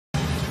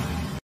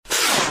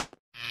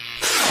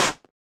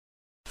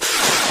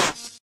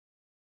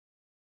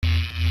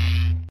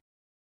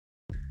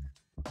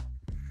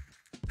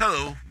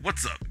Hello,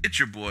 what's up? It's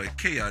your boy,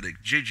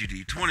 Chaotic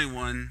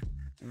JGD21.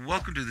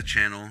 Welcome to the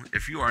channel.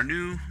 If you are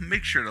new,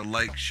 make sure to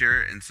like,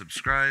 share, and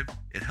subscribe.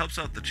 It helps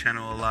out the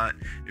channel a lot.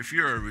 If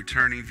you're a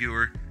returning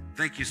viewer,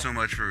 thank you so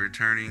much for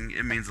returning.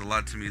 It means a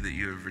lot to me that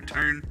you have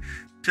returned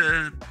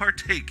to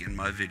partake in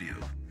my video.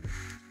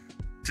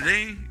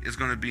 Today is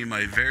going to be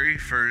my very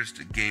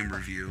first game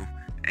review,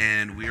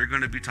 and we are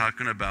going to be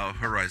talking about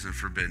Horizon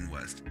Forbidden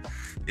West.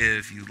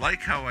 If you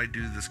like how I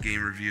do this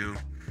game review,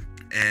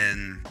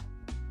 and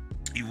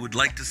you would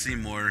like to see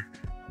more,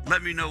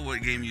 let me know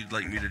what game you'd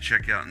like me to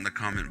check out in the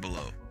comment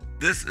below.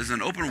 This is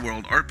an open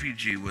world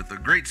RPG with a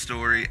great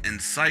story and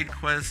side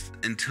quests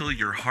until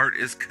your heart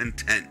is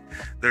content.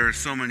 There are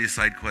so many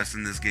side quests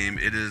in this game,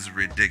 it is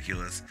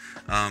ridiculous.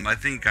 I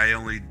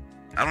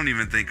don't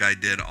even think I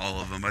did all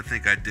of them. I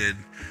think I did,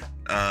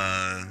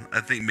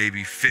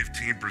 maybe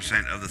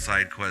 15% of the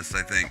side quests,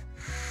 I think.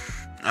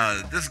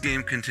 This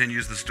game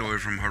continues the story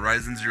from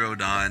Horizon Zero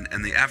Dawn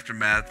and the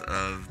aftermath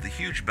of the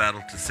huge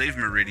battle to save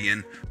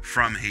Meridian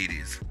from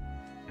Hades.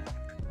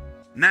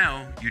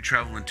 Now, you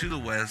travel into the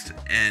West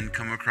and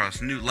come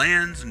across new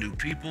lands, new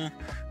people,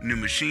 new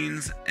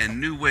machines,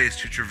 and new ways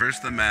to traverse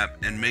the map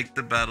and make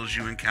the battles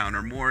you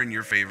encounter more in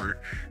your favor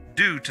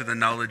due to the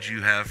knowledge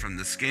you have from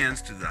the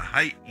scans to the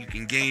height you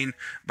can gain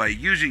by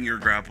using your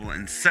grapple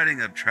and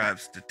setting up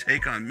traps to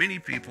take on many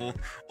people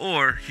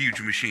or huge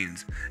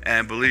machines.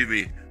 And believe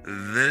me,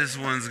 this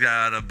one's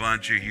got a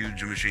bunch of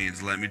huge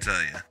machines, let me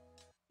tell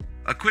you.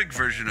 A quick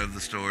version of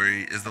the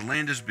story is the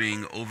land is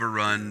being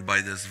overrun by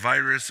this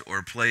virus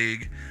or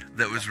plague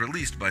that was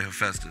released by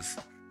Hephaestus,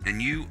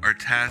 and you are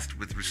tasked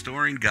with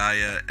restoring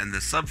Gaia and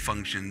the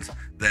sub-functions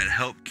that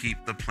help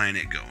keep the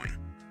planet going.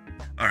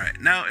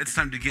 Alright, now it's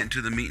time to get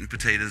into the meat and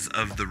potatoes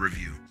of the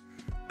review.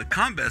 The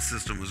combat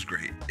system was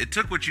great. It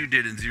took what you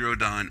did in Zero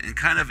Dawn and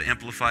kind of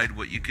amplified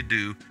what you could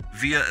do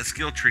via a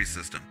skill tree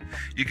system.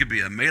 You could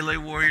be a melee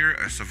warrior,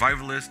 a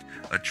survivalist,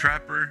 a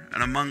trapper,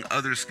 and among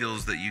other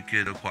skills that you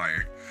could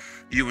acquire.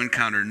 You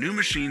encounter new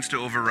machines to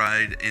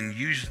override and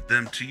use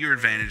them to your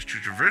advantage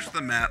to traverse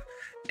the map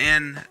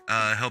and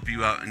help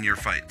you out in your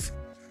fights.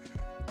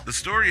 The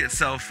story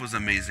itself was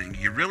amazing.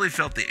 You really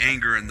felt the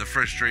anger and the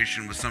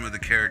frustration with some of the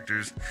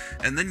characters,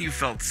 and then you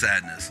felt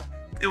sadness.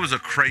 It was a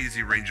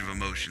crazy range of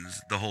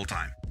emotions the whole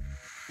time.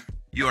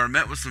 You are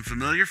met with some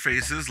familiar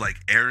faces like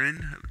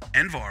Aaron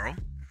and Varl,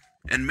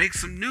 and make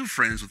some new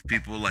friends with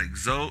people like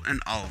Zoe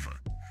and Alva.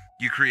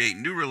 You create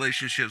new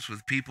relationships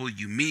with people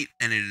you meet,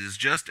 and it is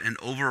just an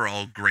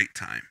overall great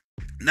time.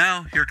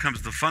 Now, here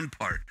comes the fun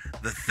part,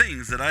 the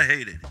things that I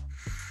hated.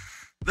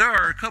 There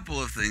are a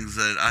couple of things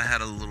that I had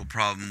a little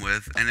problem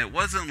with, and it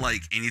wasn't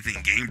like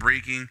anything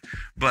game-breaking,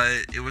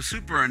 but it was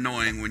super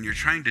annoying when you're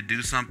trying to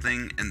do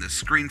something and the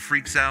screen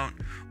freaks out,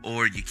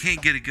 or you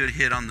can't get a good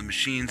hit on the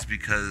machines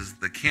because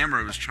the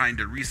camera was trying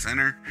to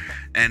recenter,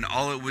 and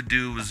all it would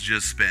do was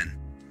just spin.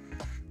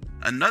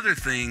 Another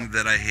thing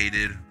that I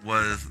hated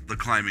was the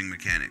climbing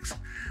mechanics.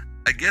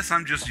 I guess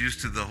I'm just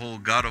used to the whole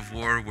God of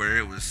War where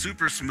it was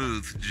super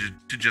smooth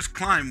to just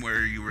climb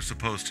where you were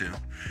supposed to.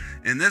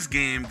 In this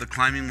game, the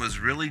climbing was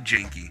really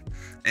janky,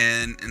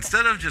 and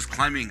instead of just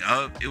climbing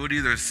up, it would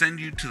either send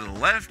you to the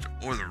left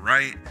or the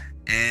right,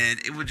 and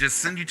it would just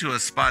send you to a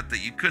spot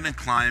that you couldn't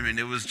climb, and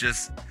it was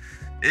just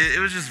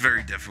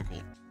very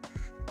difficult.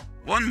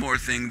 One more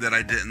thing that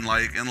I didn't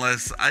like,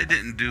 unless I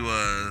didn't do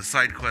a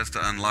side quest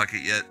to unlock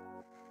it yet,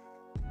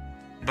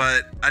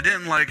 but I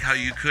didn't like how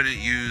you couldn't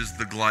use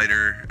the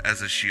glider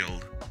as a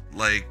shield.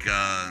 Like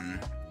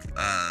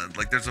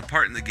there's a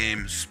part in the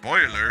game,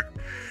 spoiler,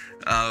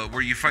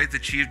 where you fight the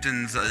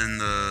chieftains in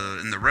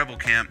the rebel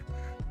camp,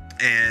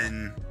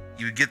 and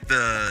you get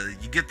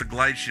the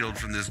glide shield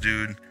from this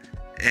dude,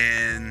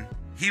 and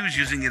he was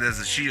using it as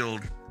a shield,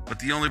 but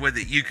the only way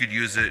that you could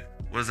use it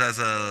was as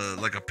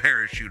a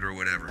parachute or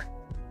whatever.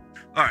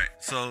 Alright,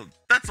 so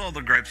that's all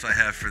the gripes I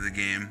have for the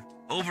game.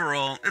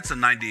 Overall, it's a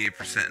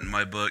 98% in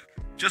my book,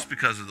 just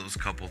because of those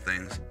couple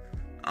things.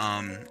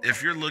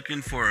 If you're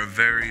looking for a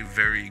very,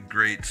 very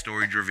great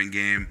story-driven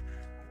game,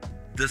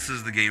 this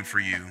is the game for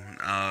you.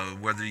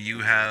 Whether you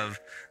have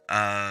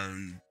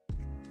the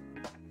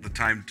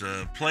time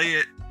to play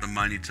it, the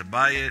money to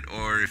buy it,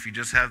 or if you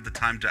just have the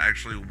time to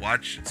actually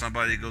watch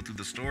somebody go through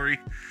the story,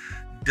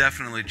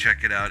 definitely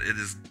check it out. It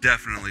is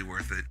definitely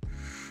worth it.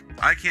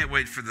 I can't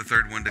wait for the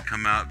third one to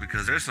come out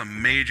because there's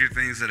some major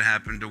things that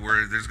happen to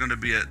where there's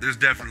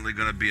definitely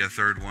going to be a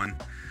third one.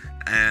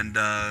 And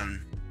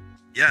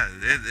yeah,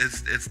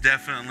 it's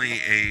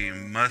definitely a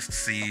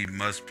must-see,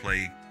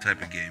 must-play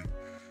type of game.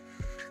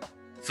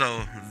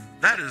 So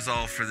that is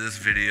all for this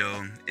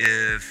video.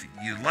 If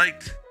you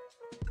liked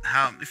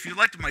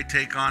my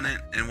take on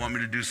it and want me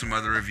to do some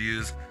other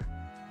reviews,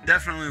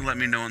 definitely let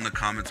me know in the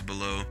comments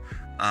below.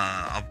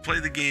 I'll play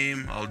the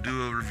game, I'll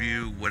do a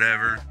review,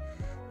 whatever.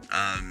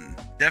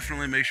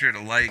 Definitely make sure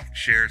to like,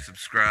 share,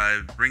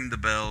 subscribe, ring the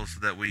bell so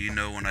that way you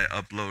know when I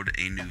upload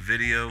a new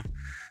video.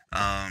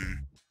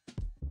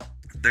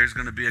 There's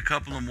going to be a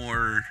couple of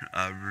more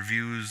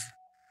reviews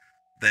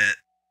that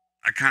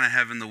I kind of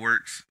have in the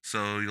works.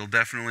 So you'll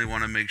definitely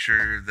want to make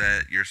sure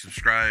that you're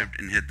subscribed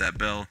and hit that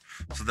bell,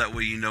 so that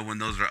way you know when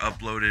those are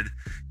uploaded.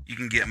 You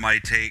can get my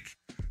take.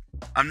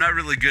 I'm not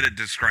really good at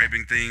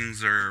describing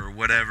things or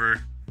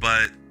whatever,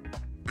 but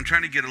I'm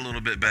trying to get a little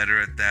bit better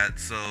at that,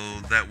 so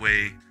that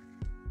way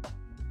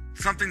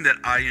something that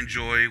I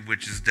enjoy,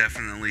 which is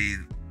definitely,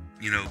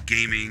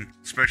 gaming,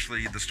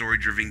 especially the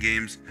story-driven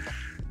games,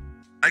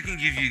 I can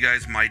give you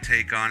guys my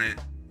take on it,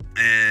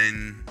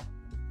 and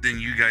then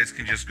you guys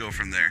can just go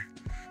from there.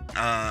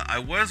 I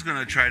was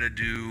gonna try to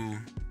do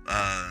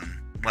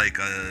like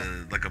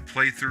a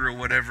playthrough or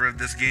whatever of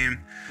this game,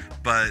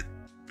 but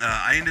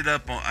I ended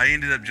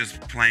up just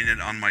playing it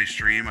on my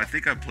stream. I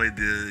think I played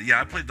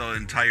the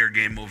entire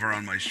game over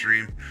on my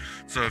stream.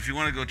 So if you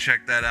want to go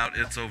check that out,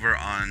 it's over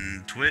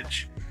on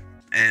Twitch,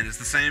 and it's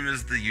the same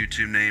as the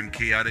YouTube name,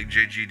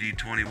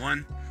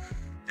 ChaoticJGD21.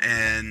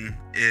 And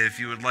if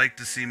you would like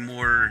to see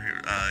more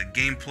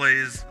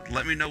gameplays,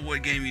 let me know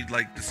what game you'd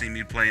like to see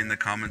me play in the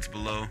comments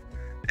below.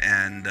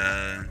 And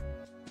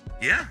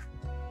yeah,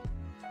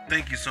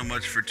 thank you so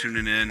much for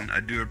tuning in.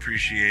 I do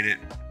appreciate it.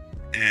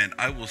 And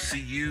I will see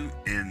you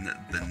in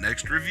the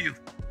next review.